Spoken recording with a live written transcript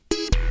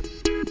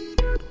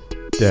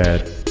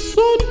Dad,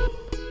 son,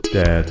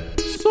 dad,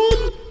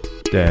 son,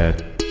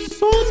 dad,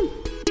 son,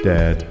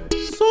 dad,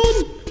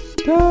 son,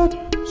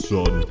 dad,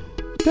 son,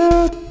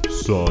 dad,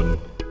 son,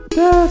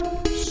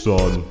 dad,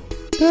 son,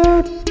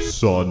 dad,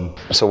 son.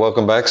 So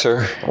welcome back,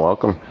 sir.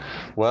 Welcome.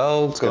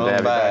 Welcome to have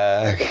you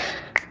back. You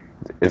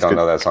It's don't good.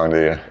 know that song,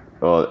 do you?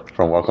 Well,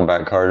 From Welcome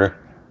Back, Carter?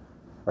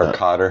 Or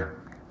Cotter?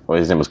 well,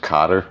 his name was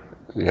Cotter.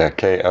 Yeah,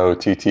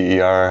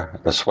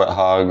 Kotter. The Sweat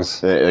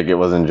Hogs. Like it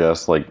wasn't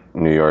just like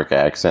New York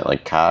accent,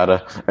 like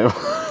Cotter.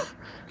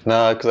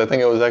 No, because I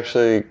think it was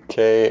actually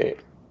Kotter.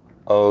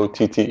 I'll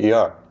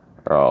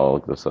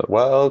look this up.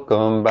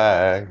 Welcome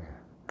back.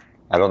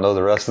 I don't know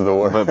the rest of the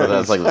words. But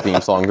that's like the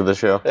theme song to the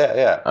show.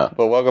 Yeah.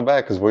 But welcome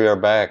back, because we are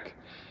back.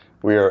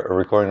 We are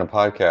recording a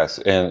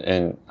podcast,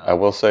 and I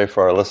will say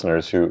for our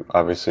listeners who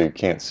obviously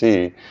can't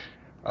see,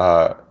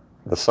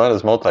 the son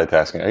is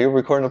multitasking. Are you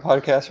recording a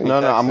podcast? Or are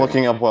you No, I'm texting?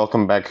 looking up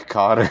Welcome Back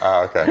Cotter.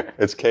 Ah, okay.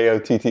 It's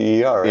Kotter,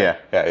 right? Yeah.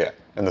 Yeah.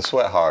 And the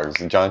Sweat Hogs.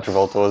 John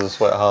Travolta was a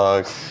Sweat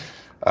Hog.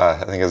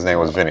 I think his name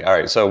was Vinny. All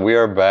right, so we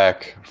are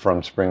back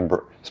from spring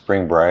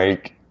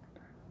break.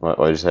 Why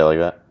did you say it like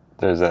that?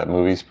 There's that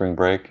movie Spring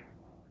Break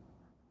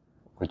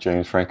with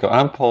James Franco.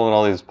 I'm pulling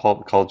all these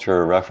pulp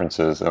culture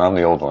references, and I'm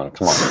the old one.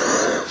 Come on.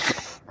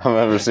 I've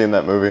never seen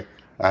that movie.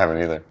 I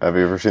haven't either. Have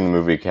you ever seen the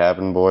movie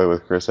Cabin Boy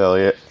with Chris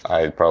Elliott?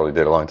 I probably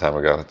did a long time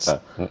ago. It's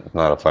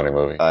not a funny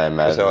movie. I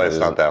imagine Chris Elliott's it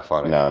not isn't. that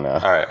funny. No. All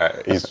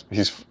right.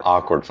 He's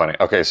awkward funny.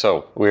 Okay,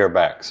 so we are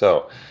back.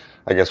 So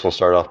I guess we'll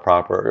start off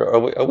proper.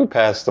 Are we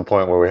past the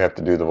point where we have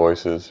to do the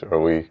voices?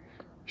 Or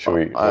should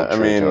we I go straight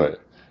mean- to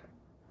it?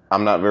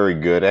 I'm not very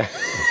good at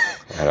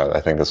I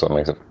think that's what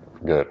makes it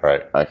good. All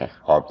right. Okay.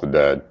 Off the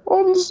dead.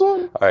 On the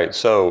sun. All right,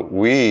 so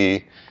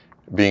we,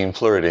 being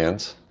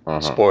Floridians,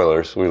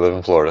 spoilers, we live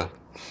in Florida.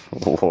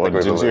 What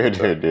did you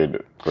do,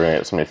 dude? We're gonna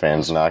get so many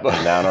fans knocking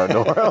down our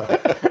door.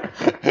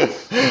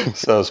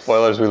 So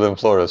spoilers, we live in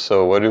Florida.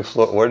 So what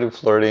do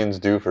Floridians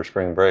do for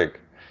spring break?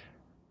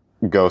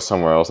 Go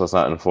somewhere else that's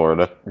not in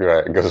Florida.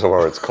 Right, go somewhere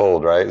where it's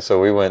cold, right?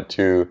 So we went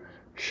to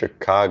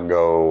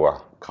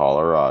Chicago,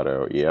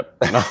 Colorado, yep.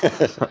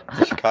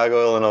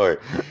 Chicago, Illinois,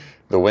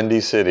 the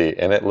Windy City,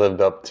 and it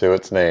lived up to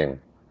its name.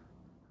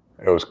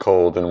 It was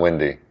cold and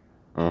windy.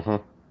 Mm-hmm.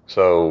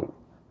 So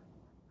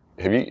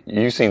have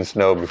you seen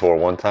snow before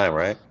one time,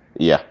 right?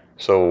 Yeah.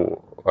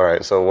 So, all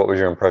right, so what was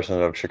your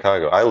impression of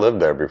Chicago? I lived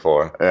there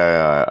before.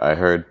 Yeah, I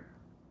heard.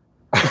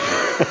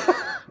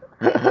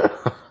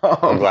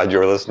 I'm glad you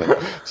were listening.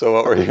 So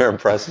what were your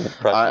impressions?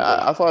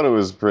 I thought it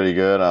was pretty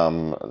good.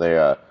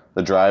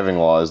 The driving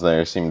laws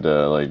there seemed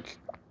to like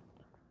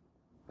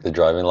The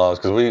driving laws?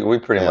 Because we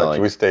pretty much,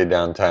 like- we stayed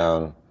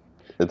downtown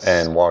it's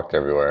and walked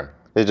everywhere.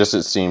 it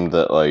seemed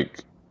that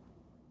like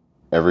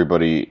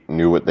everybody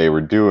knew what they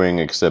were doing,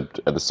 except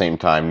at the same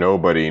time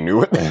nobody knew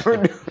what they were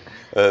doing.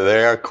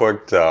 They are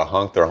quick to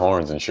honk their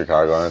horns in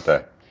Chicago, aren't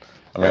they?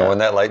 I mean, Yeah. when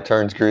that light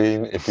turns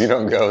green, if you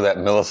don't go that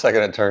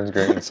millisecond it turns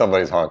green,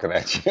 somebody's honking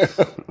at you.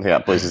 Yeah,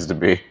 places to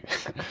be.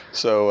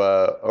 So,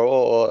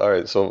 all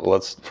right. So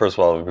let's first of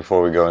all,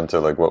 before we go into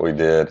like what we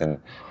did and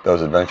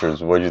those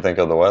adventures, what did you think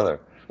of the weather?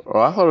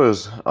 Well, I thought it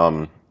was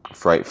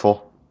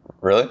frightful.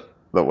 Really?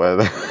 The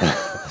weather.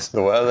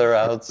 The weather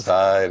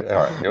outside.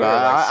 All right. You're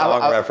like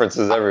song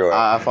references everywhere.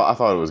 I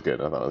thought it was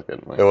good. I thought it was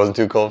good. Like, It wasn't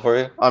too cold for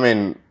you? I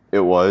mean, it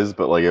was,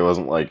 but like it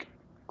wasn't like,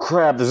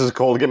 crap, this is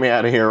cold. Get me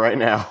out of here right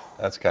now.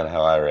 That's kind of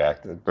how I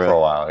reacted for Really? a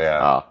while, yeah.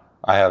 Oh.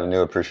 I have a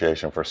new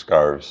appreciation for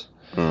scarves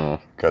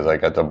because I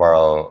got to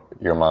borrow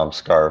your mom's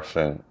scarf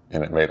and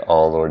it made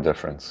all the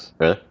difference.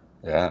 Really?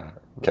 Yeah,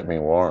 kept me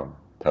warm,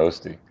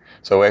 toasty.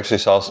 So we actually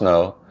saw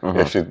snow.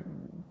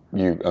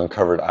 You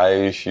uncovered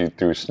ice, you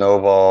threw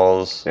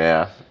snowballs.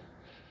 Yeah.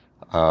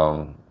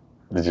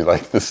 Did you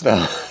like the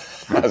snow?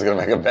 I was going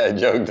to make a bad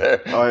joke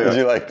there. Oh, yeah. Did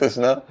you like the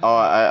snow? Oh,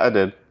 I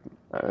did.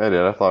 I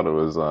did. I thought it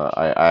was.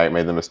 I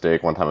made the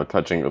mistake one time of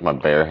touching it with my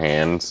bare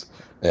hands.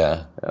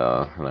 Yeah,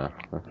 No.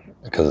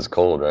 because it's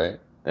cold, right?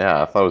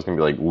 Yeah, I thought it was gonna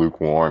be like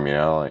lukewarm. You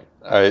know, like.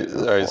 All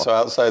right. So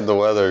outside the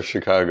weather,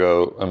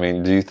 Chicago. I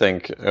mean, do you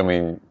think? I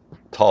mean,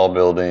 tall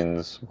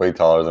buildings, way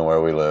taller than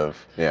where we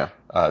live. Yeah.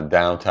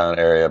 Downtown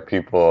area,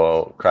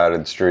 people,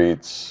 crowded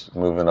streets,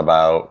 moving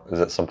about. Is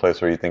it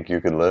someplace where you think you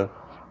could live?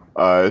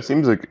 It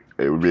seems like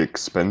it would be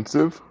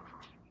expensive.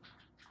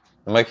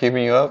 Am I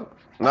keeping you up?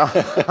 No,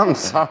 I'm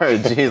sorry.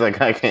 Jeez, like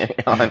I can't.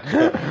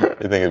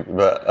 You think?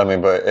 But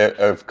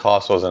if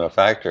cost wasn't a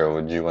factor,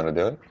 would you want to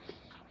do it?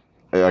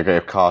 Okay,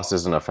 if cost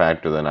isn't a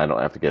factor, then I don't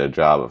have to get a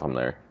job if I'm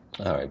there.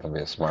 All right, don't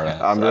be a smart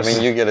ass. I'm I just-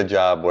 mean, you get a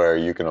job where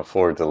you can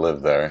afford to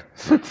live there.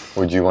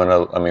 Would you want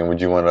to? I mean,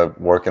 would you want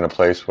to work in a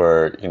place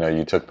where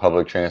you took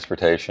public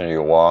transportation,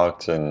 you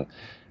walked, and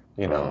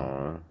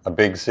a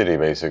big city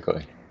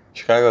basically?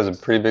 Chicago is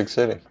a pretty big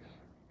city.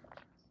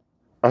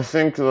 I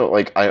think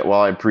that while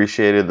I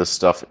appreciated the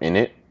stuff in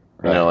it,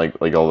 Right.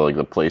 like all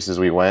the places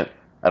we went,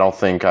 I don't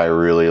think I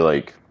really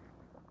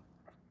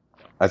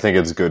I think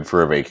it's good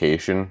for a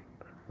vacation.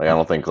 Like I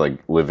don't think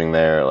living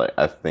there.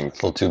 I think A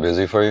little too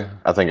busy for you?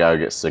 I would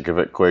get sick of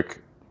it quick.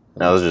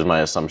 Now, this is just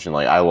my assumption.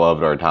 Like, I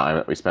loved our time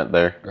that we spent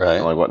there, Right.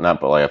 and like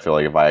whatnot. But like, I feel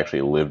like if I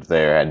actually lived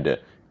there, had to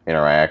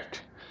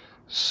interact.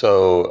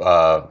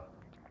 So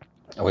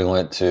we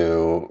went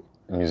to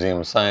Museum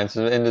of Science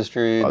and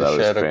Industry, Oh, the that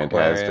was Shed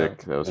fantastic. Aquarium.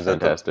 That was Is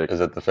fantastic. Is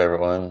that the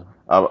favorite one?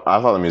 I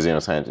thought the Museum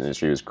of Science and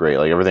Industry was great.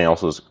 Like everything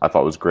else I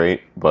thought was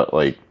great, but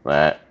like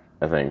that,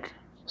 I think.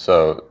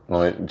 So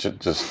let me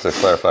just to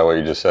clarify what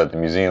you just said. The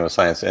Museum of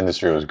Science and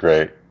Industry was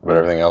great, but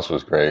everything else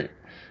was great.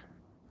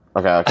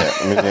 Okay.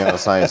 The Museum of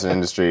Science and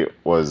Industry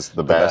was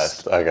the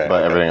best. Okay, But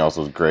okay. everything else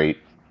was great.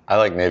 I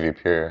like Navy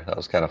Pier. That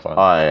was kind of fun.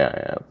 Oh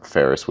yeah.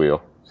 Ferris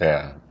wheel.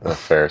 Yeah, the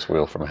Ferris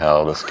wheel from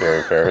hell, the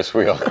scary Ferris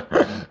wheel.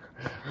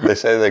 They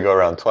say they go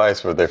around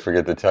twice, but they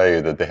forget to tell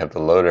you that they have to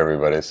load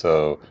everybody.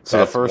 So the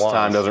that's first time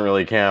once. doesn't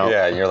really count.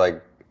 Yeah, and you're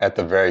like at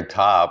the very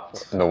top,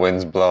 and the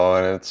wind's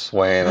blowing, and it's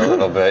swaying a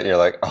little bit. You're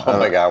like, oh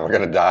my God, we're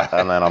going to die.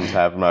 And then I'm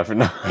tapping my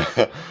foot.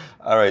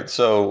 All right,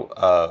 so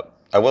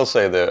I will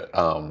say that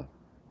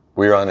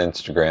we're on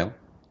Instagram.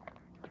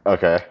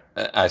 Okay.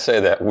 I say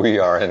that we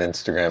are on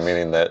Instagram,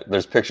 meaning that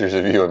there's pictures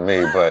of you and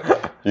me,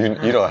 but you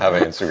don't have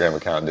an Instagram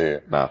account, do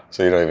you? No.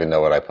 So you don't even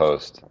know what I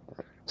post.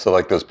 So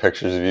like those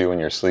pictures of you when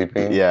you're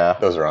sleeping, Yeah.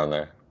 those are on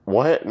there.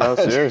 What? No,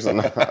 seriously.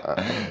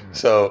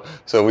 So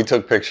we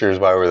took pictures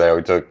while we were there.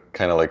 We took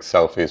kind of like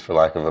selfies, for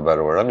lack of a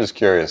better word. I'm just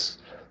curious,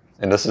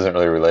 and this isn't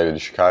really related to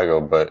Chicago,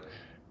 but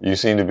you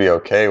seem to be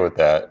okay with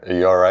that. Are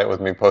you all right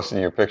with me posting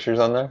your pictures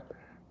on there?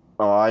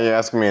 Oh, why are you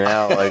asking me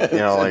now? Like, you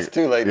know, It's like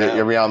too late now.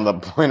 You're beyond the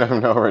point of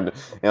no return.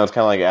 You know, it's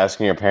kind of like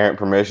asking your parent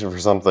permission for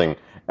something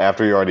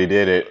after you already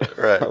did it.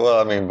 Right. Well,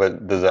 I mean, but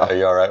are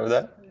you all right with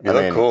that? You I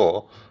look mean,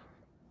 cool.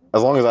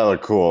 As long as I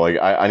look cool, like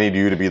I need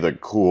you to be the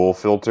cool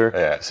filter.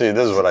 Yeah. See,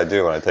 this is what I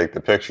do when I take the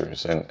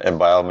pictures, and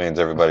by all means,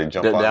 everybody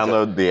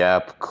Download the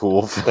app,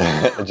 cool.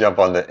 jump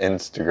on the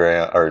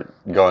Instagram or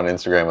go on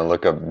Instagram and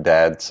look up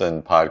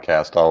Dadson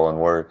Podcast, all one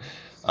word.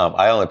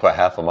 I only put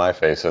half of my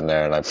face in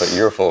there, and I put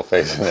your full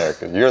face in there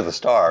because you're the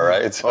star,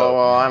 right? So, Oh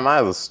well, am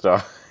I the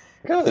star?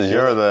 'cause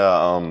You're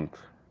the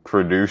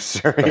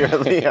producer. You're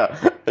the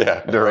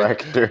yeah,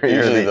 director. Right.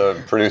 You're Usually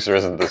the producer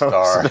isn't the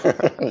star.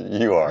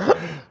 You are.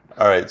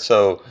 All right.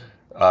 So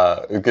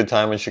a good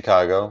time in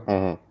Chicago.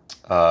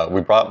 Mhm.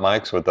 We brought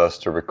mics with us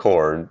to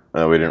record,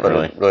 No, we didn't but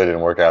really. it really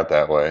didn't work out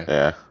that way.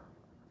 Yeah.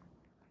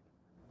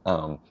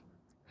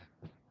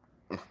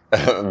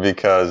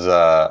 Because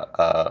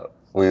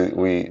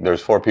we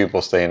there's 4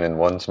 people staying in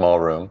one small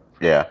room.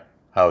 Yeah.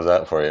 How was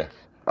that for you?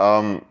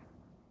 Let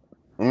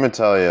me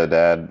tell you,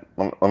 Dad.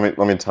 Let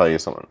me tell you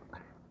something.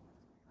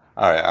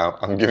 All right,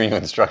 I'm giving you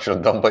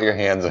instructions. Don't put your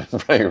hands in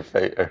front of your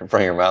face, or in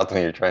front of your mouth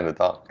when you're trying to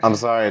talk. I'm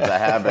sorry, it's a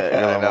habit.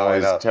 I I'm know, I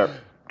always know.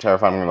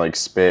 terrified I'm gonna like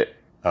spit.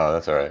 Oh,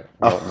 that's all right.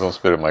 Don't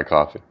spit in my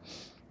coffee.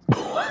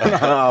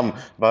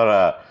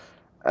 But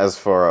as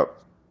for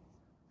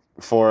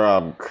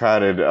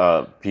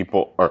crowded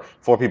people, or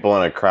 4 people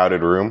in a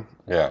crowded room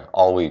Yeah,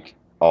 all week.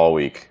 all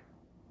week.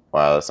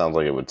 Wow, that sounds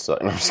like it would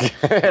suck. No, I'm just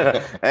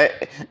kidding.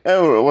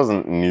 It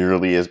wasn't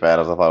nearly as bad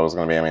as I thought it was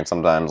going to be. I mean,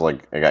 sometimes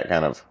like it got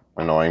kind of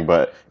annoying,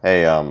 but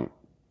hey,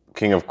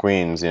 King of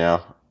Queens, you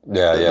know,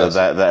 Yeah.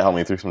 that helped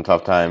me through some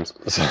tough times.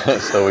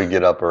 So we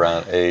get up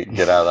around 8,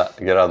 get out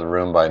of the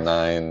room by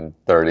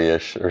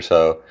 9:30ish or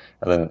so,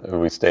 and then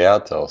we stay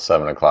out till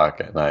 7 o'clock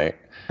at night.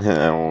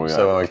 And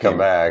So when we come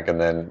back, and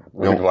then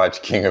we'd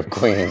watch King of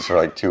Queens for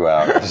like 2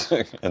 hours,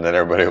 and then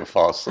everybody would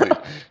fall asleep,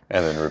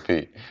 and then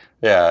repeat.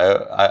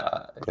 Yeah,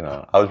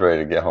 I was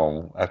ready to get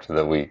home after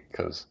the week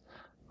because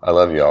I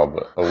love y'all,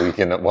 but a week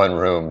in one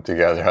room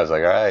together, I was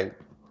like, all right,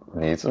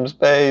 need some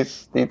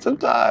space, need some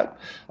time.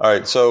 All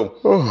right, so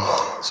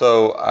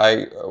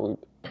I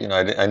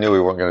knew we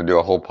weren't going to do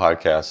a whole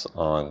podcast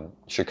on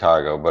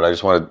Chicago, but I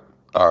just wanted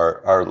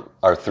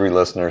our 3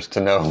 listeners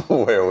to know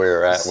where we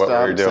were at, what we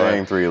were Stop doing.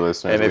 saying 3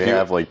 listeners. And if we you-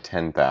 have like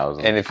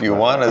 10,000. And if you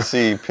want to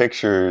see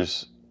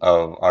pictures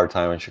of our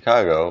time in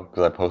Chicago,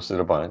 because I posted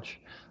a bunch,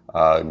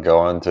 go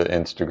on to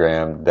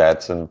Instagram,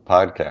 Dadson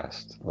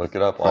Podcast. Look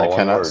it up, all I one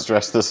cannot word.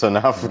 stress this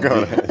enough.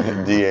 Go to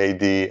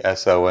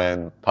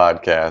DADSON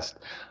Podcast.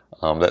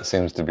 That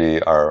seems to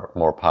be our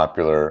more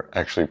popular,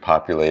 actually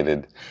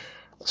populated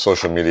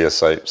social media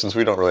site. Since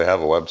we don't really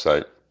have a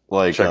website,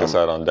 like check us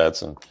out on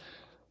Dadson.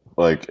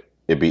 Like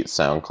it beats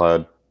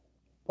SoundCloud.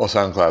 Well,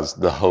 SoundCloud's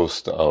the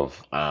host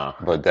of, Oh.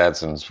 but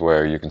Dadson's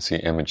where you can see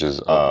images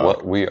of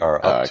what we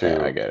are up okay,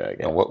 to I get it.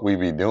 and what we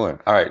be doing.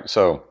 All right,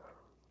 so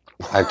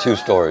I have 2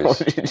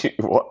 stories.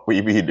 What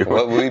we be doing?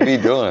 What we be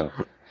doing?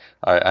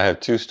 I have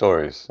 2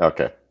 stories.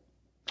 Okay.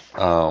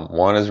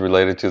 One is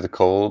related to the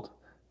cold,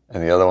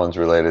 and the other one's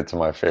related to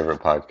my favorite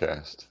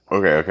podcast.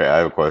 Okay. I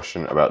have a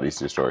question about these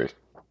 2 stories.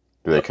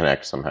 Do they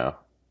connect somehow?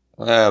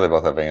 They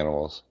both have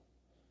animals,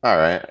 All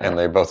right. and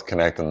they both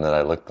connect in that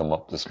I looked them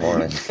up this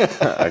morning.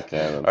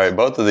 Okay. All right,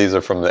 both of these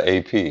are from the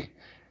AP,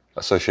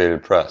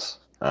 Associated Press,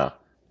 Oh.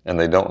 and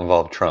they don't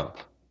involve Trump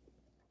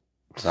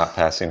not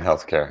passing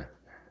health care.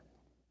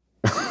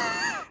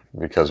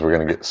 Because we're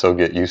going to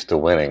get used to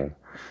winning.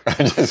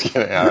 I'm just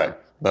kidding. All right.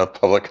 No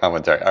public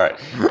commentary. All right.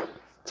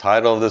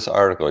 Title of this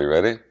article, you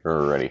ready?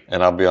 We're ready.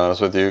 And I'll be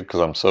honest with you, because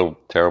I'm so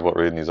terrible at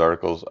reading these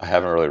articles, I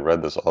haven't really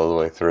read this all the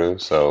way through,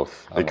 so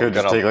It could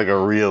just take like a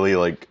really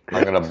like...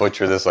 I'm going to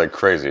butcher this like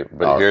crazy,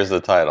 but here's the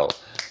title.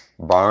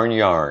 Barn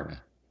Yarn,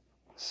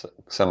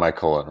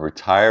 semicolon,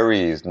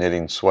 retirees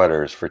knitting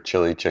sweaters for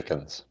chili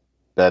chickens.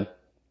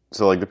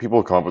 So like the people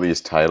who come up with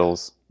these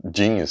titles,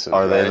 Geniuses,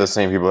 are they right? the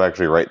same people who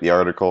actually write the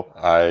article?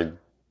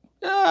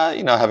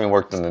 Having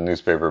worked in the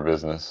newspaper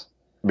business,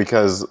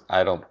 Because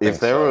I don't think if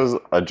there was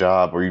a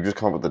job where you just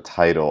come up with the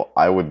title,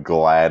 I would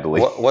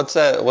gladly... What's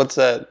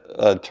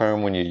that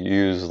term when you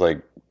use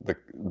like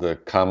the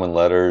common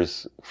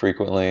letters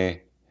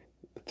frequently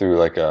through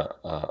like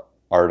a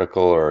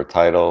article or a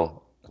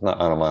title? It's not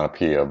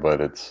onomatopoeia,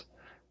 but it's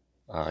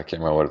I can't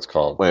remember what it's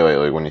called.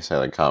 Wait. When you say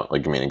like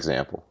give me an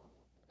example.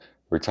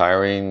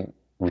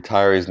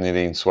 Retirees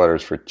knitting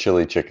sweaters for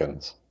chili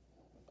chickens.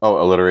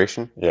 Oh,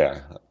 alliteration?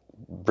 Yeah,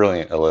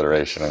 brilliant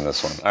alliteration in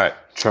this one. All right,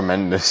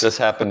 Tremendous. this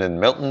happened in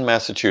Milton,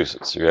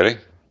 Massachusetts. You ready?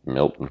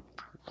 Milton.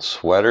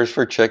 Sweaters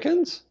for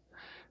chickens?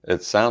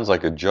 It sounds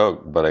like a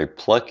joke, but a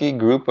plucky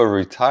group of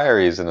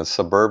retirees in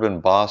suburban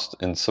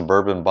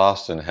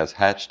Boston has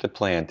hatched a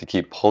plan to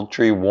keep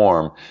poultry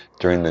warm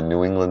during the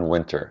New England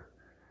winter.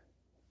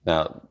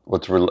 Now,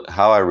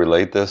 how I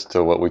relate this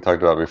to what we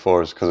talked about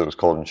before is because it was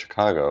cold in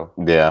Chicago,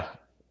 Yeah.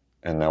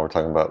 and now we're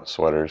talking about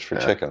sweaters for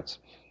chickens.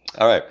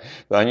 All right.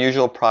 The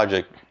unusual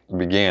project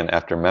began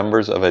after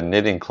members of a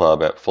knitting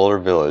club at Fuller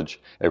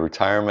Village, a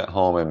retirement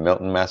home in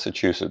Milton,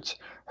 Massachusetts,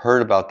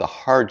 heard about the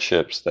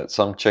hardships that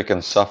some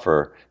chickens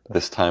suffer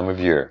this time of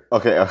year.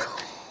 Okay.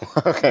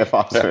 Okay,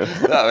 pause it.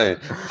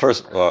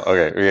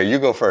 You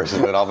go first,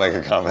 and then I'll make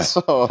a comment.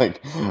 So,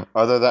 like,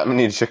 are there that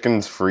many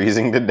chickens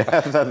freezing to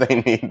death that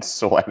they need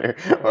sweater?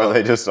 Or are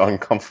they just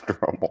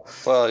uncomfortable?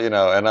 Well,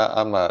 and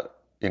I'm not,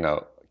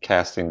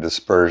 casting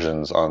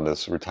dispersions on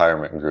this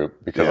retirement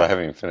group because I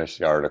haven't even finished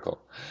the article.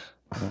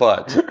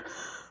 But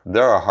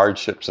there are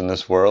hardships in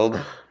this world,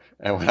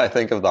 and when I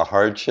think of the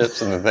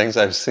hardships and the things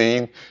I've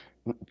seen,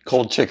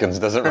 cold chickens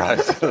doesn't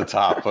rise to the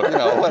top. But,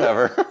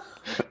 whatever.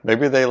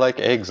 Maybe they like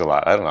eggs a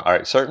lot. I don't know. All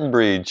right. Certain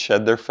breeds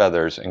shed their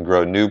feathers and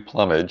grow new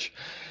plumage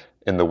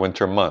in the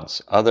winter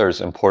months.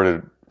 Others,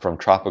 imported from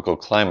tropical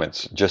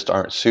climates, just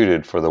aren't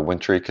suited for the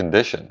wintry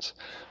conditions.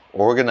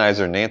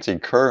 Organizer Nancy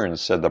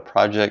Kearns said the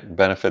project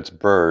benefits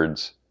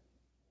birds.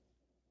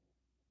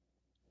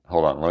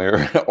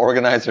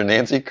 Organizer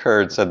Nancy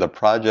Kearns said the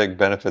project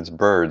benefits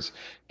birds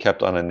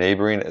kept on a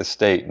neighboring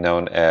estate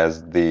known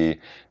as the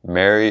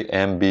Mary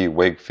M.B.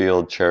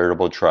 Wakefield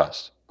Charitable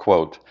Trust.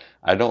 Quote,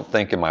 I don't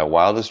think in my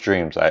wildest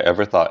dreams I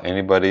ever thought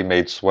anybody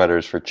made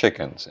sweaters for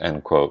chickens,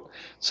 end quote,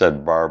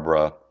 said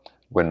Barbara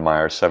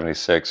Windmeyer,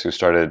 76, who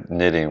started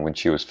knitting when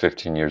she was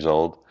 15 years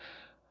old.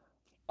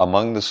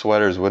 Among the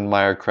sweaters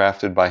Windmeyer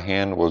crafted by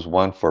hand was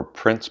one for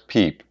Prince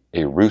Peep,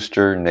 a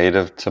rooster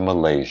native to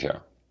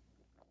Malaysia.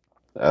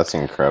 That's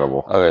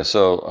incredible. Okay,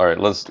 so, all right,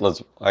 let's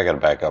I got to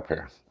back up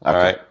here. All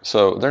right,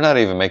 so they're not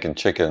even making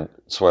chicken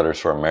sweaters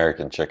for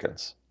American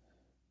chickens.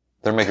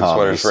 They're making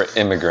sweaters for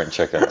immigrant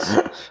chickens.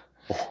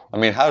 I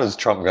mean, how is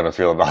Trump going to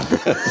feel about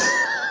this?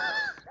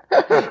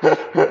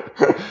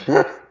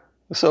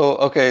 So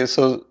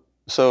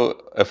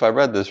if I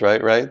read this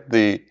right,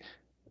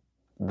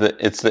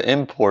 it's the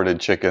imported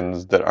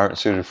chickens that aren't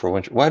suited for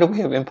winter. Why do we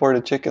have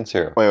imported chickens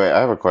here? Wait, I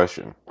have a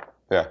question.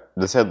 Yeah.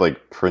 This had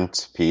like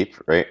Prince Peep,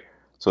 right?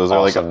 So is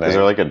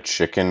there like a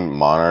chicken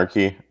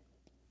monarchy?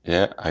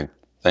 Yeah, I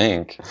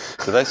think.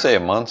 Did I say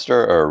a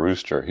monster or a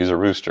rooster? He's a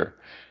rooster.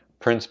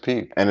 Prince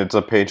Peep. And it's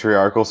a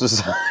patriarchal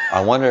society. I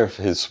wonder if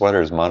his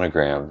sweater is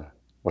monogrammed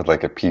with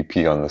like a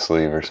PP on the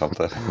sleeve or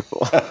something.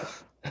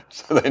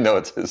 So they know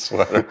it's his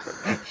sweater.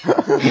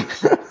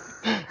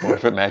 What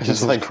if it matches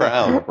his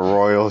crown?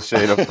 Royal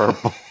shade of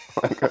purple.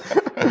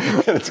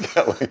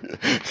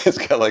 It's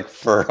got like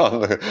fur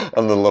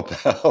on the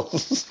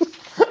lapels.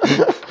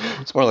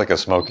 It's more like a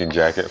smoking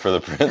jacket for the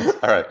prince.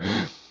 All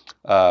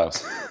right.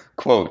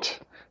 Quote,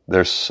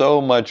 there's so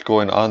much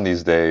going on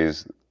these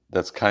days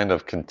that's kind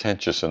of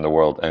contentious in the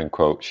world, end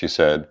quote, she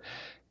said.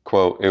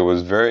 Quote, it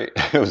was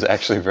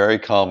actually very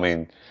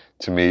calming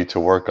to me to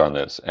work on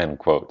this, end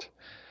quote.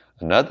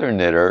 Another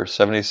knitter,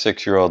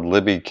 76-year-old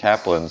Libby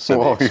Kaplan said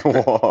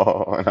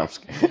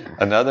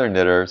Another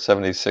knitter,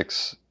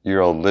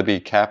 76-year-old Libby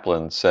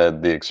Kaplan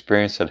said the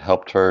experience had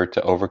helped her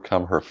to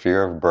overcome her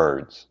fear of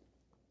birds.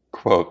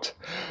 Quote,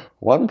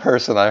 one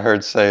person I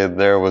heard say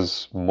there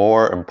was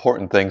more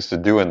important things to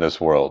do in this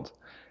world.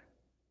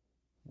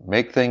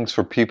 Make things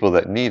for people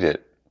that need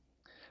it.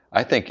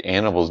 I think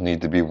animals need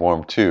to be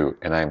warm too,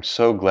 and I'm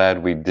so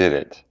glad we did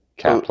it,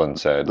 Kaplan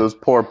said. Those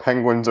poor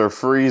penguins are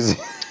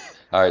freezing.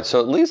 All right, so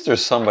at least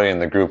there's somebody in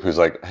the group who's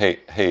like,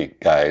 hey,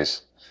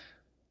 guys.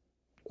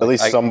 At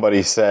least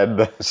somebody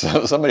said.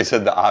 Somebody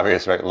said the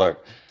obvious, right?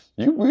 Look,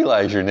 you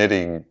realize you're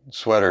knitting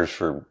sweaters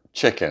for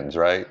chickens,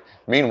 right?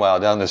 Meanwhile,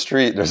 down the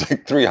street, there's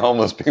like 3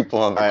 homeless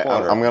people on the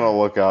corner. I'm going to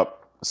look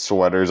up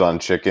sweaters on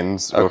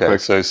chickens real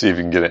quick. So see if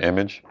you can get an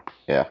image.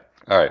 Yeah.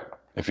 All right.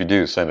 If you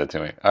do, send it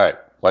to me. All right.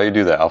 While you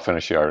do that, I'll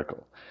finish the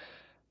article.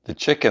 The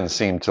chickens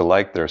seem to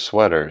like their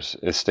sweaters,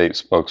 estate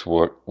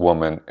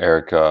spokeswoman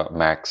Erica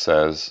Mack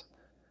says.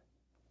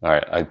 All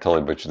right, I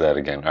totally butchered that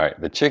again. All right,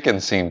 the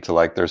chickens seem to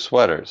like their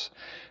sweaters.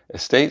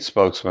 Estate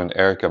spokesman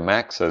Erica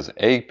Mack says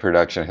egg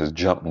production has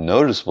jumped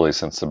noticeably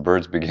since the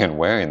birds began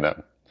wearing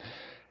them.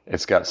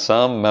 It's got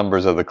some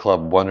members of the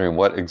club wondering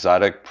what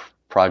exotic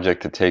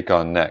project to take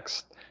on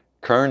next.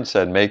 Kern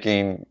said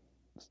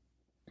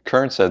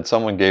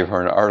someone gave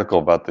her an article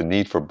about the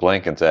need for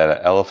blankets at an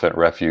elephant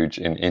refuge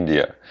in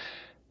India.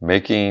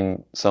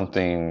 Making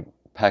something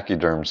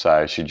pachyderm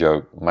size, she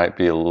joked, might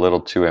be a little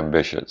too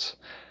ambitious.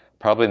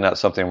 Probably not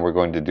something we're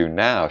going to do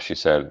now, she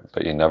said,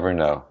 but you never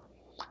know.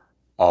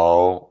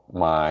 Oh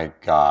my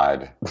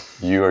God.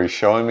 You are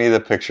showing me the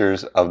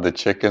pictures of the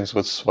chickens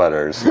with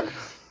sweaters.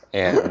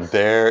 And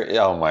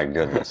oh my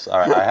goodness. All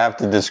right, I have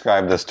to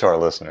describe this to our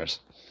listeners.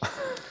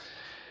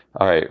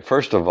 All right,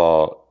 first of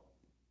all,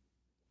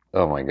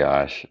 oh my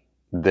gosh.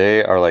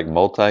 They are like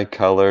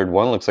multicolored.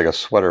 One looks like a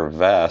sweater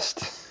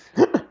vest.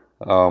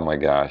 Oh my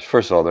gosh.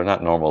 First of all, they're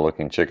not normal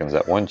looking chickens.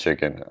 That one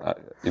chicken,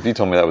 if you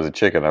told me that was a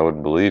chicken, I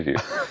wouldn't believe you.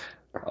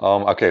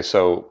 Okay,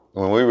 so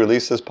when we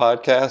release this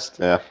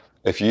podcast,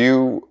 if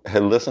you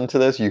had listened to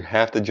this, you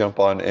have to jump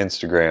on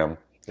Instagram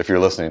if you're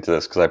listening to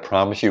this, because I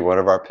promise you one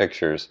of our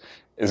pictures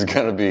is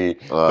going to be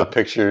the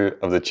picture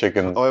of the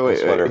chicken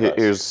sweater vest.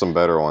 Here's some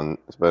better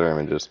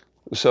images.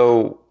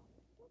 So,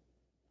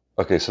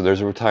 okay, so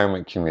there's a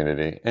retirement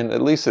community, and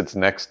at least it's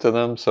next to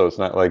them, so it's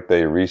not like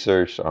they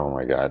researched, oh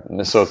my God.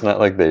 So it's not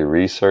like they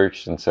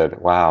researched and said,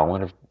 wow, I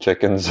wonder if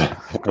chickens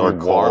are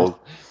cold.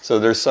 So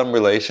there's some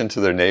relation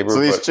to their neighbor. So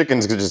these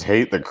chickens could just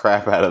hate the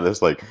crap out of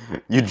this, like,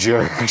 you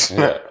jerks.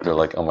 Yeah, they're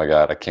like, oh my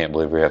God, I can't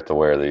believe we have to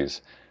wear these.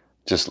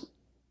 Is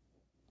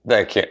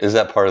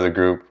that part of the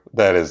group?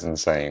 That is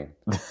insane.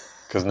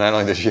 Because not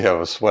only does she have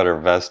a sweater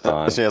vest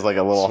on, she has like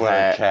a little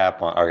sweater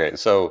cap on. Okay,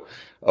 so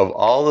of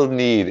all the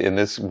need in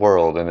this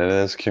world and in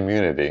this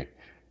community,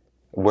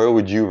 where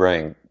would you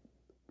rank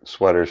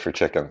sweaters for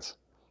chickens?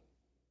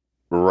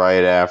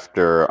 Right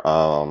after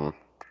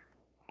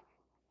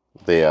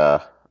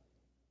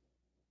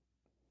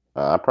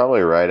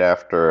probably right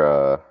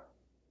after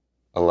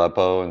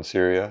Aleppo in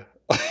Syria.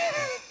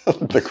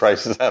 The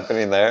crisis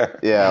happening there.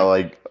 Yeah,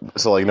 like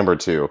number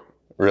 2.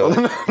 Really?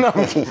 No,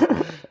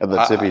 at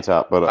the tippy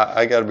top. But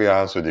I got to be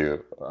honest with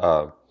you.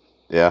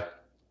 Yeah.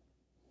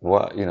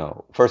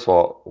 Well, first of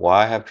all,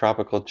 why have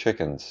tropical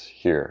chickens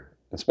here,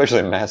 especially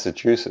in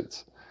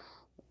Massachusetts?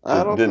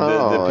 I don't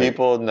know. Did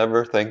people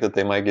never think that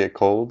they might get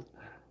cold?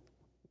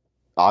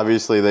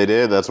 Obviously, they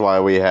did. That's why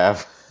we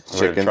have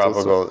chickens.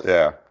 Tropical,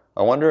 yeah.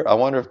 I wonder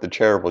if the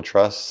charitable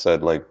trust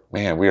said, like,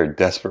 man, we are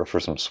desperate for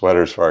some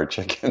sweaters for our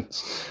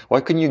chickens.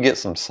 Why couldn't you get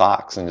some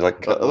socks and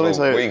like cut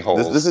little wing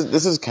holes?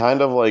 This is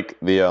kind of like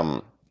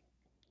the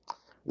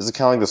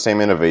the same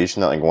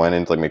innovation that like went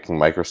into like making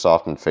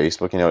Microsoft and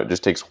Facebook. It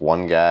just takes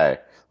one guy.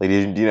 Like, do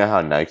you know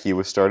how Nike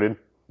was started?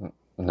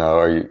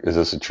 No, is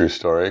this a true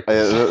story?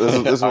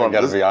 This I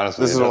gotta be honest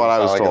with you. This is what I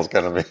was told. It's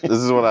gonna be. This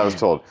is what I was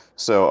told.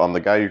 So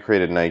the guy who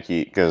created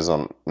Nike, because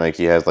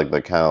Nike has like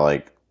the kind of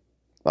like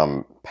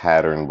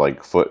patterned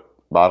like foot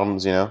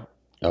bottoms,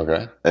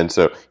 Okay. And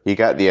so he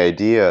got the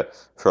idea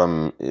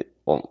from,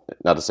 well,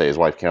 not to say his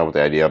wife came up with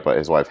the idea, but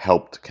his wife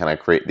helped kind of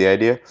create the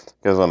idea,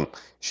 because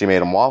she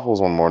made him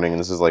waffles one morning, and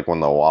this is like when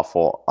the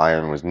waffle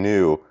iron was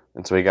new,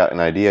 and so he got an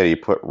idea. He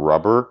put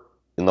rubber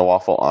in the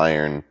waffle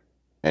iron,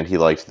 and he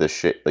liked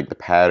the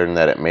pattern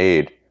that it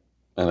made.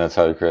 And that's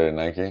how he created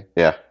Nike?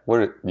 Yeah.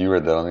 You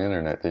read that on the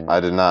internet, didn't you? I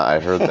did not. I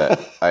heard that.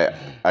 I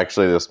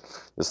actually,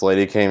 this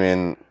lady came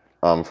in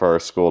for our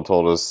school,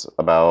 told us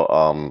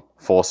about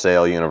Full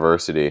Sail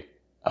University.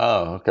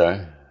 Oh,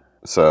 okay.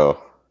 So.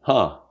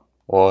 Huh.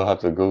 Well, I'll have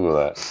to Google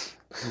that,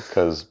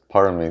 because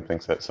part of me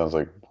thinks that sounds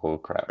like bull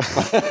crap.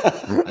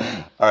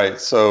 All right.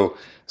 So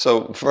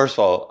first of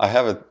all, I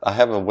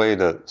have a way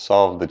to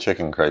solve the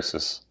chicken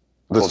crisis.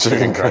 The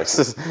chicken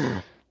crisis.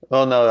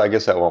 Well, no, I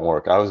guess that won't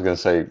work. I was going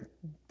to say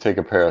take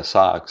a pair of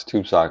socks,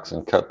 tube socks,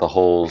 and cut the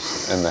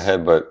holes in the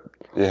head, but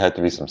it had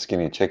to be some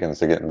skinny chickens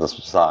to get into some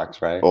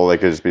socks, right? Well, they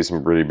could just be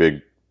some pretty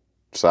big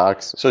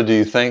socks. So do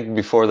you think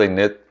before they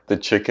knit the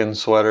chicken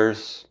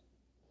sweaters,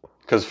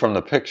 because from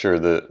the picture,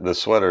 the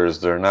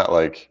sweaters, they're not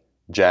like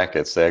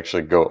jackets. They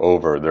actually go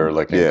over. They're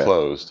like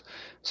enclosed.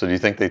 So do you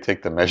think they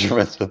take the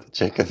measurements of the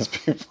chickens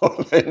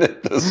before they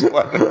knit the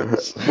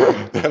sweaters?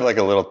 They have like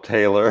a little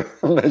tailor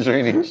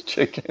measuring each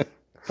chicken.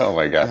 Oh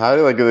my God. How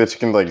do the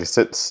chicken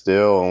sit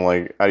still,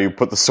 and how do you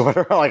put the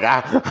sweater on?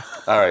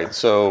 All right.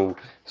 So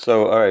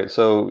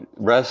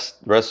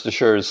rest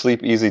assured,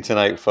 sleep easy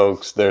tonight,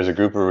 folks. There's a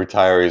group of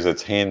retirees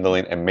that's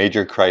handling a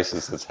major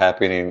crisis that's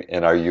happening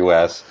in our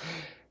U.S.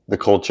 The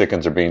cold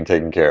chickens are being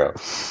taken care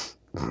of.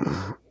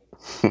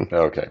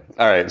 Okay.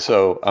 All right.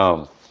 So,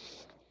 all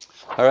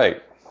right.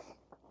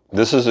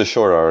 This is a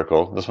short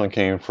article. This one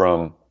came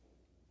from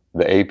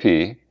the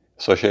AP,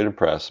 Associated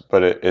Press,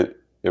 but it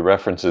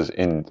references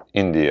in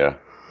India,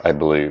 I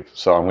believe.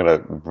 So I'm going to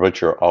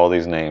butcher all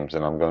these names,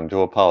 and I'm going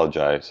to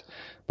apologize.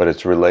 But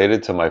it's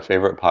related to my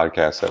favorite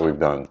podcast that we've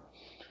done.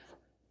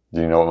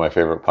 Do you know what my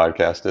favorite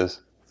podcast is?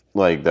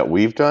 Like that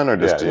we've done, or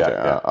just is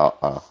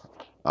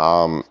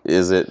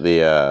it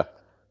the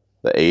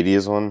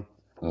 80s one?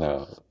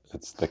 No,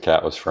 it's The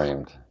Cat Was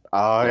Framed.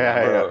 Oh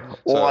yeah.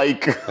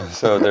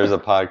 So there's a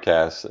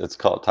podcast. It's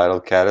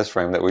titled "Cat Is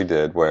Framed" that we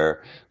did,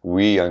 where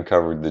we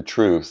uncovered the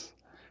truth.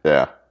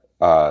 Yeah.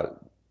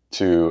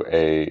 To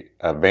a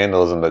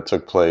vandalism that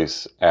took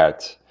place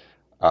at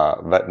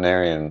a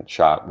veterinarian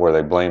shop where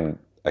they blamed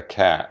a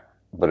cat,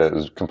 but it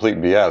was complete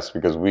BS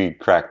because we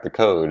cracked the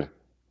code,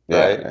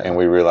 right? Yeah. And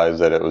we realized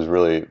that it was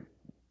really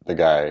the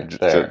guy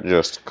there.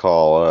 Just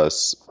call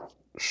us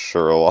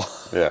Sherlock.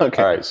 Yeah.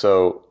 Okay. All right.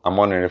 So I'm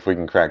wondering if we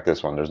can crack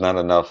this one. There's not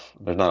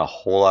a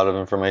whole lot of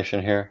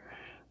information here,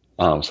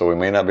 so we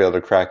may not be able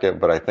to crack it.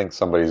 But I think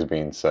somebody's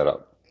being set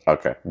up.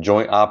 Okay.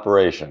 Joint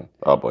operation.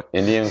 Oh boy.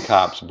 Indian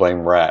cops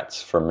blame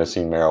rats for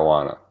missing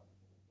marijuana.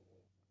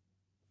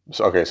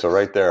 So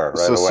right there,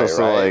 away,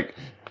 So right? like,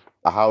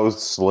 how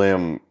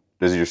slim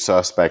does your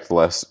suspect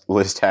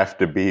list have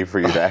to be for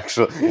you to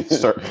actually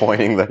start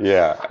pointing the?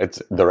 Yeah,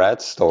 it's the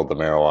rats stole the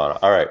marijuana.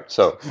 All right,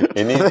 so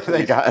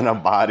they got in a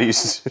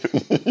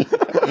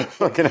bodysuit,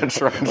 like in a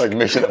trench, like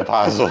Mission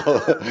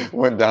Impossible,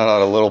 went down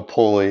on a little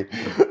pulley,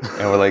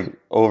 and we're like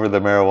over the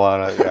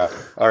marijuana. Yeah.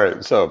 All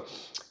right, so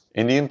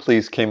Indian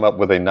police came up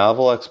with a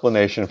novel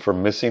explanation for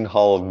missing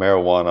haul of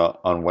marijuana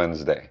on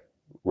Wednesday: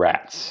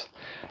 rats.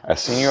 A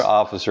senior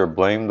officer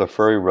blamed the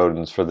furry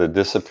rodents for the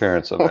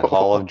disappearance of a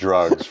haul of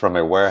drugs from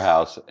a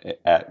warehouse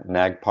at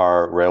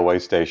Nagpur railway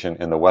station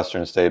in the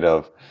western state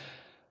of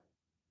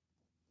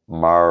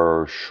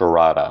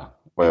Maharashtra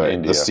in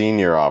India. The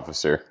senior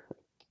officer.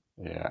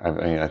 Yeah,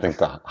 I think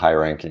the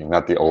high-ranking,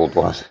 not the old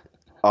one.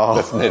 Oh.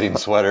 That's knitting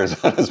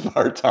sweaters on his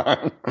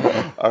part-time.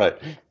 All right.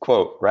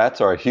 Quote, rats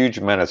are a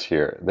huge menace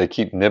here. They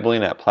keep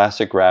nibbling at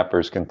plastic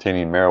wrappers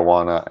containing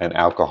marijuana and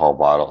alcohol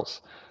bottles.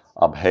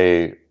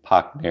 Abhay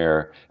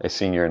Paknir, a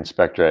senior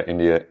inspector at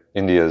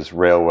India's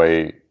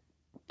railway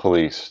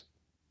police,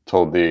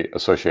 told the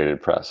Associated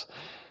Press.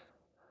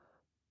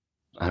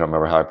 I don't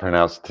remember how I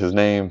pronounced his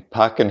name.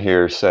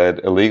 Paknir said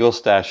illegal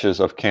stashes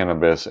of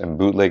cannabis and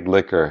bootleg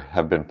liquor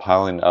have been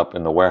piling up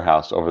in the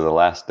warehouse over the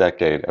last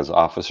decade as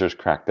officers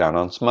crack down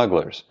on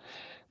smugglers.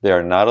 They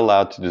are not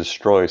allowed to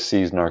destroy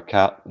seized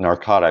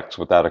narcotics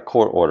without a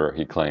court order,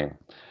 he claimed.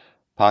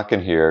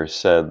 Paknir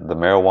said the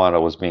marijuana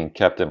was being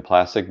kept in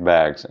plastic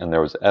bags and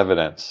there was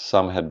evidence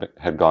some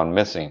had gone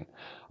missing,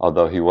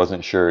 although he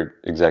wasn't sure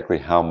exactly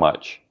how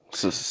much.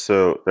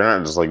 So they're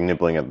not just like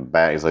nibbling at the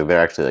bags, like they're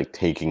actually like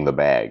taking the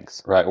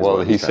bags. Right.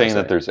 Well, he's saying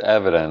that there's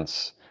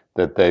evidence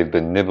that they've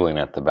been nibbling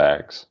at the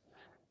bags.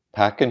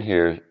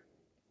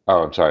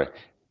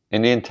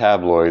 Indian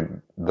tabloid,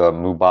 the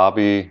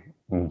Mumbai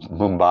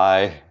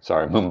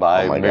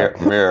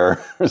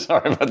Mirror.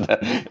 Sorry about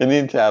that.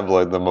 Indian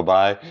tabloid, the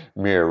Mumbai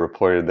Mirror,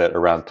 reported that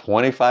around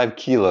 25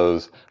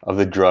 kilos of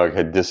the drug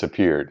had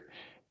disappeared.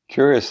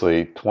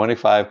 Curiously,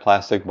 25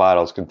 plastic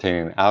bottles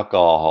containing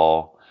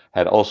alcohol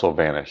had also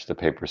vanished, the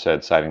paper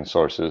said, citing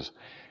sources.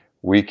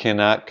 We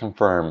cannot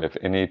confirm if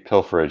any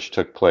pilferage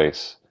took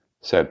place,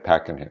 said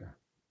Paknir.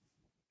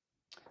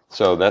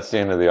 So that's the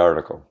end of the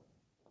article.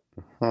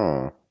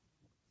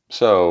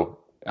 So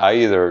I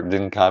either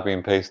didn't copy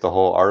and paste the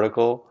whole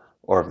article,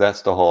 or if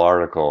that's the whole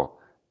article,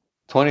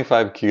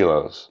 25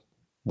 kilos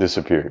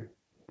disappeared.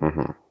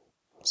 Mm-hmm.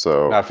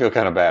 So now I feel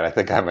kind of bad. I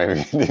think I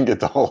maybe didn't get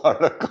the whole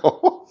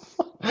article.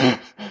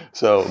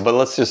 But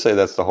let's just say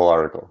that's the whole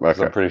article.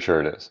 Okay. I'm pretty sure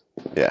it is.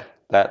 Yeah.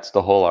 That's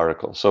the whole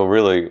article. So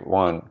really,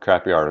 one,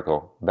 crappy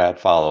article, bad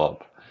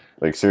follow-up.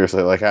 Like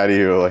seriously, like how do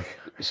you like...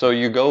 So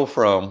you go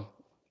from,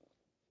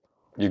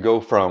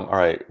 all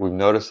right, we've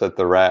noticed that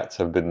the rats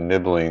have been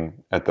nibbling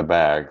at the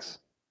bags.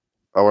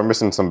 Oh, we're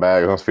missing some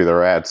bags. Must be the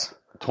rats.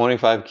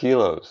 25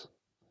 kilos.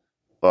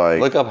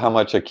 Like, look up how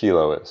much a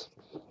kilo is.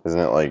 Isn't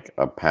it like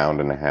 1.5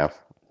 pounds?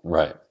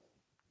 Right.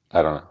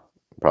 I don't know.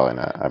 Probably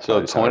not.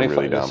 So 25.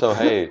 Really dumb. So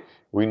hey,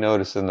 we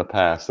noticed in the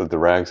past that the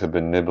rags have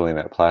been nibbling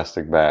at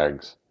plastic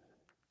bags.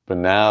 But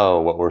now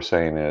what we're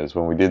saying is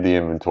when we did the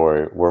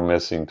inventory, we're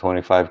missing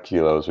 25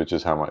 kilos, which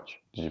is how much?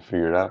 Did you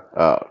figure it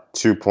out?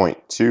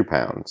 2.2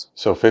 pounds.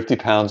 So 50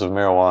 pounds of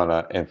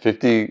marijuana and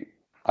 50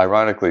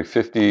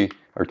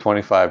 or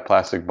 25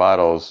 plastic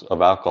bottles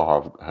of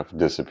alcohol have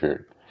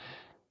disappeared.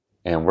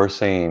 And we're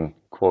saying,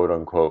 quote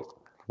unquote,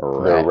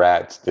 the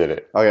rats did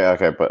it.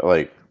 Okay. But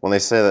like when they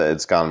say that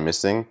it's gone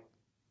missing,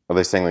 are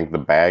they saying like the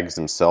bags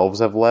themselves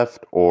have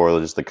left or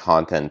just the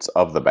contents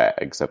of the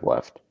bags have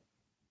left?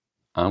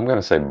 I'm going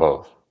to say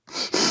both.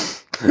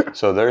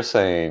 So they're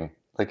saying,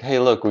 like, hey,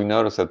 look, we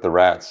noticed that the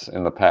rats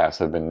in the past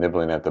have been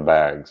nibbling at the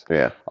bags.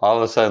 Yeah. All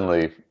of a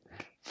sudden,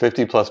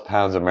 50 plus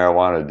pounds of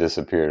marijuana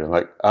disappeared. And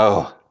like,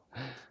 oh,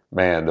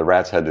 man, the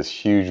rats had this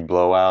huge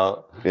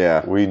blowout.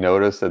 Yeah. We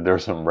noticed that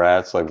there's some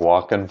rats like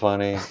walking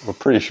funny. We're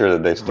pretty sure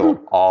that they stole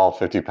all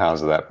 50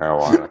 pounds of that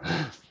marijuana.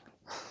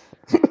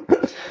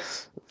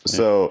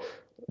 So,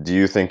 do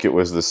you think it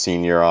was the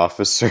senior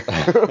officer?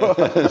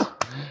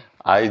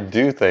 I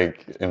do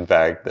think, in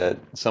fact, that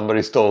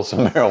somebody stole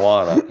some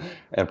marijuana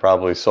and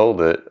probably sold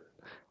it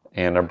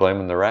and are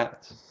blaming the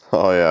rats.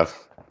 Oh yeah.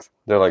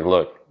 They're like,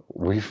 look,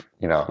 we've,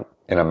 in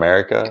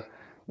America,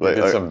 we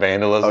did some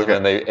vandalism,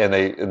 okay.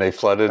 and they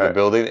flooded a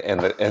building,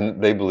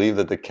 and they believe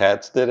that the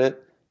cats did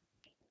it.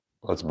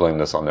 Let's blame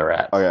this on the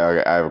rats.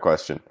 Okay. I have a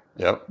question.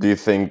 Yep. Do you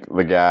think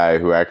the guy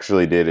who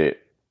actually did it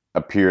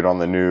appeared on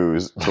the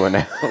news to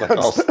announce? Like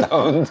all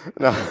stoned?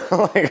 No,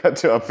 like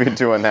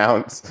to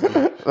announce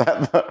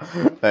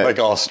that like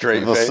all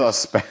straight the face?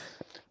 suspect.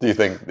 Do you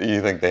think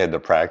they had to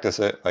practice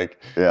it? Like,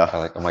 yeah.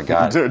 Like, oh my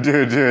god, dude,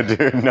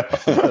 no.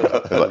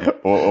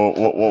 Like,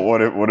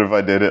 what if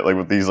I did it like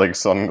with these like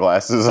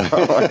sunglasses?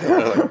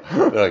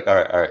 they're like, all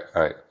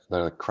right.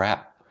 They're like,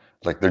 crap.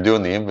 Like they're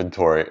doing the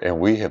inventory, and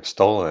we have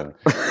stolen.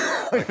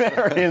 Like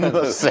they're in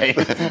the safe.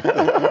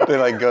 They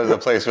like go to the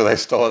place where they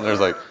stole it. And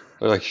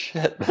they're like,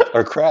 shit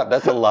or crap.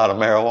 That's a lot of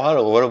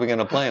marijuana. What are we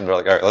gonna blame? They're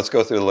like, all right, let's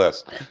go through the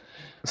list.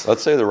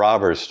 Let's say the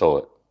robbers stole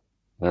it.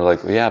 And they're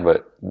like, well, yeah,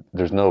 but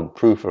there's no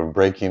proof of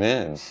breaking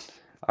in.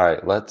 All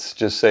right, let's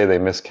just say they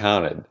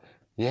miscounted.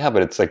 Yeah,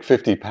 but it's like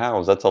 50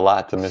 pounds. That's a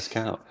lot to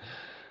miscount.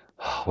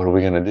 What are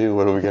we gonna do?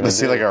 What are we gonna do?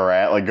 See like a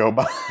rat like go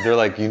by. They're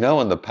like, in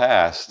the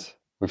past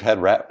we've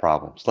had rat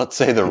problems. Let's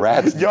say the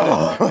rats.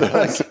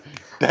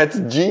 That's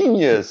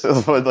genius.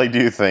 But like, do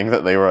you think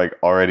that they were like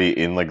already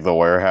in like the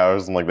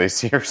warehouse and like they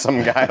see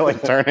some guy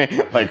like turning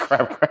like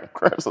crap,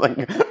 like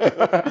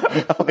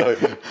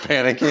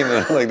panicking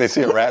and like they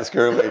see a rat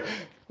scurry, like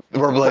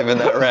we're blaming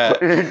that rat.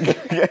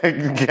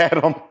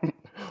 Get him.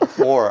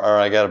 Or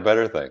I got a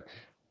better thing.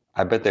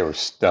 I bet they were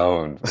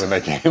stoned when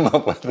they came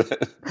up with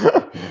it.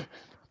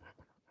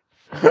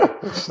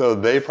 So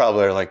they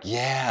probably are like,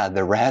 yeah,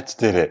 the rats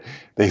did it.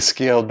 They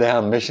scaled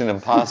down Mission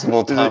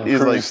Impossible Tom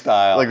Cruise like,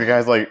 style. Like the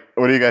guy's like,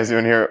 what are you guys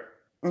doing here?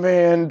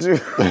 Man, dude.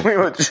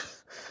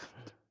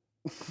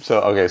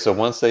 So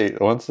once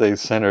they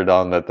centered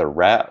on that the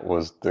rat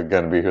was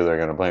going to be who they're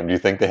going to blame, do you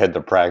think they had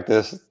to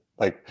practice?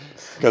 Like,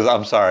 because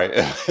I'm sorry.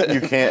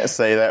 You can't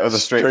say that with a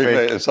straight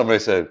face. If somebody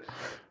said,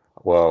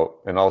 well,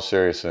 in all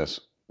seriousness,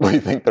 what do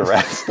you think the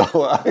rat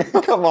stole? I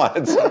mean, come on,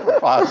 it's so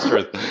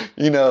preposterous.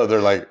 They're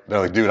like,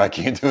 dude, I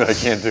can't do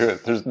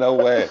it. There's no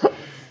way.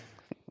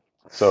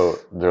 So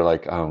they're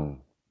like,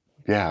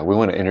 yeah, we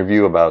want to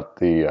interview about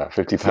the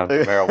 50 pounds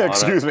of marijuana.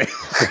 Excuse me.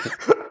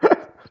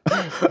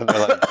 And they're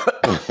like,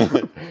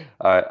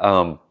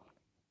 all right,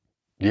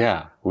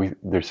 yeah,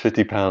 there's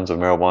 50 pounds of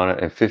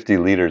marijuana and 50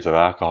 liters of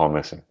alcohol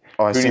missing.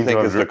 Oh, Who do you think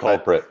is the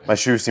culprit? My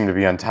shoes seem to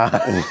be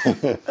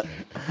untied.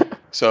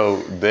 So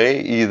they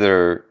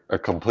either are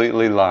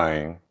completely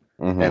lying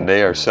and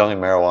they are selling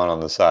marijuana on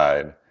the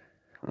side,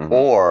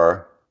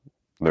 or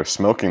they're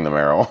smoking the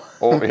marijuana.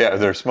 Or yeah,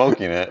 they're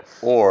smoking it,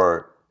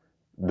 or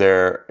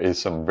there is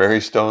some very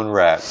stoned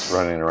rats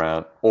running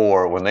around,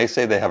 or when they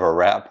say they have a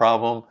rat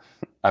problem,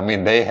 I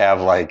mean they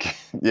have like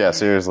yeah,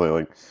 seriously,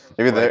 like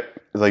maybe they're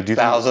like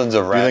thousands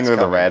of rats. Do you think that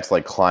the coming. rats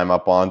like climb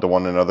up onto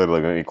one another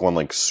like make one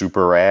like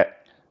super rat?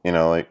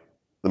 Like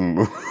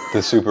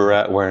the super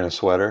rat wearing a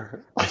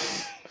sweater.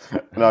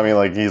 No, I mean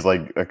like he's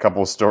like a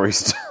couple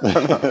stories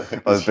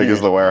as big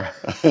as the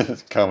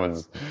warehouse.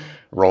 Coming,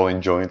 rolling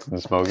joints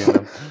and smoking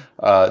them.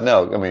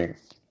 No, I mean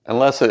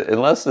unless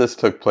this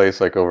took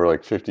place like over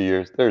like 50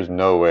 years, there's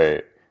no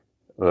way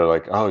they're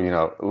like,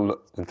 oh,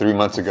 3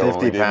 months ago 50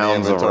 when we did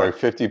pounds the inventory,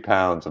 50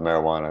 pounds of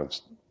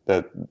marijuana.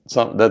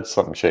 That's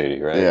something shady,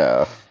 right?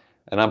 Yeah.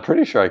 And I'm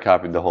pretty sure I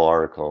copied the whole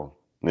article.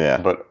 Yeah.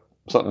 But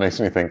something makes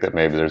me think that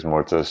maybe there's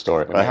more to the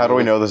story. How do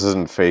we know this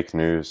isn't fake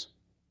news?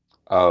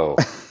 Oh,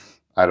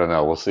 I don't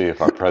know. We'll see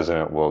if our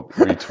president will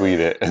retweet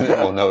it, and then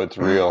we'll know it's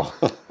real.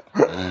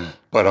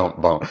 But don't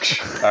bunk.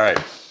 All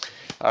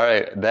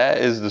right. That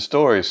is the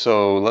story.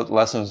 So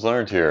lessons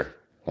learned here.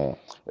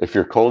 If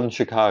you're cold in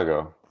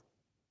Chicago,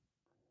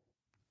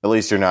 at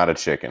least you're not a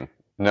chicken.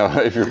 No,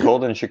 if you're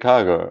cold in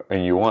Chicago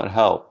and you want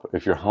help,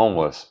 if you're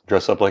homeless,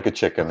 dress up like a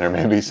chicken. There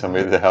may be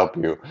somebody to help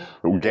you.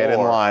 Get in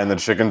line. The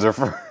chickens are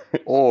free.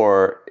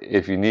 Or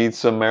if you need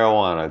some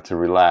marijuana to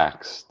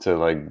relax, to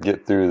like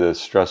get through this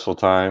stressful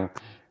time,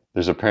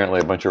 there's apparently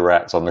a bunch of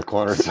rats on the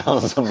corner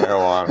selling some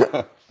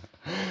marijuana.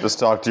 Just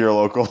talk to your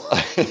local.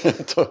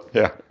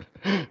 Yeah.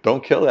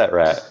 Don't kill that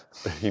rat.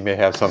 He may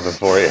have something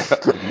for you.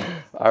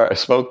 All right,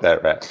 smoke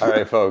that rat. All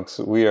right, folks,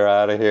 we are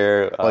out of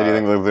here. Do you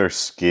think like their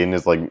skin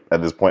is like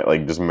at this point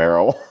like just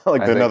marijuana,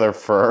 like another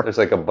fur? There's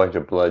like a bunch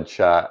of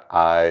bloodshot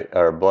eye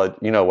or blood.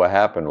 What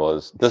happened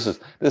was this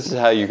is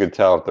how you could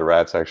tell if the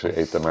rats actually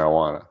ate the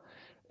marijuana.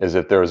 Is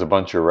if there was a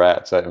bunch of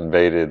rats that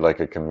invaded like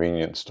a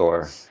convenience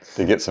store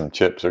to get some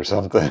chips or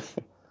something.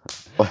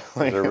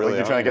 Like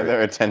you're trying to get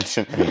their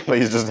attention, but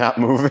he's just not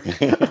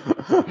moving.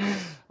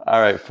 All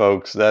right,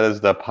 folks, that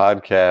is the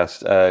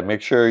podcast.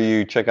 Make sure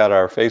you check out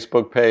our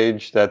Facebook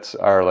page. That's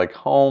our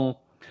home.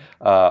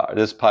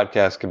 This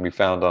podcast can be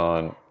found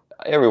on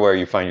everywhere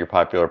you find your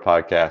popular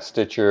podcast,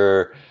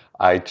 Stitcher,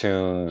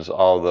 iTunes,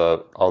 all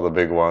the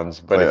big ones.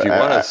 But if you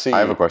want to see, I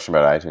have a question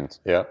about iTunes.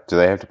 Yeah, do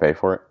they have to pay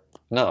for it?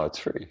 No, it's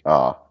free.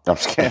 Oh, I'm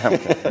just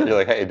kidding. You're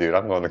like, hey, dude,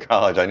 I'm going to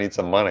college. I need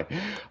some money.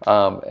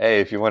 Hey,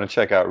 if you want to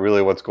check out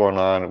really what's going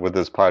on with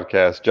this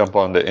podcast, jump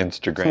onto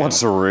Instagram.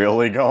 What's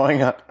really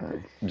going on?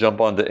 Jump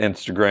onto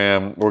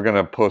Instagram. We're going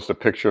to post a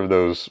picture of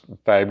those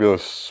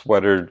fabulous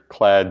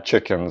sweater-clad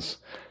chickens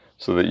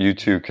so that you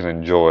too can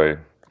enjoy.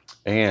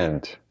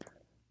 And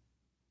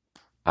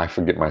I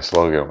forget my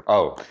slogan.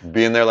 Oh,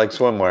 being there like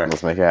swimwear.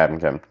 Let's make it happen,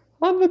 Kevin.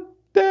 I'm the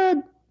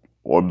dad.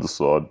 I'm the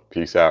son.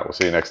 Peace out. We'll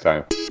see you next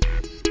time.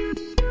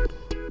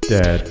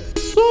 Dad,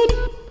 son,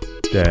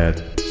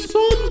 dad,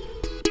 son,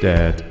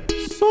 dad,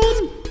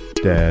 son,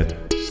 dad,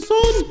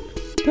 son,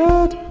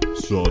 dad,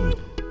 son,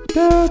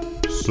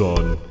 dad,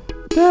 son,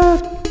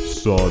 dad,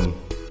 son,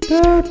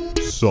 dad,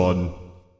 son.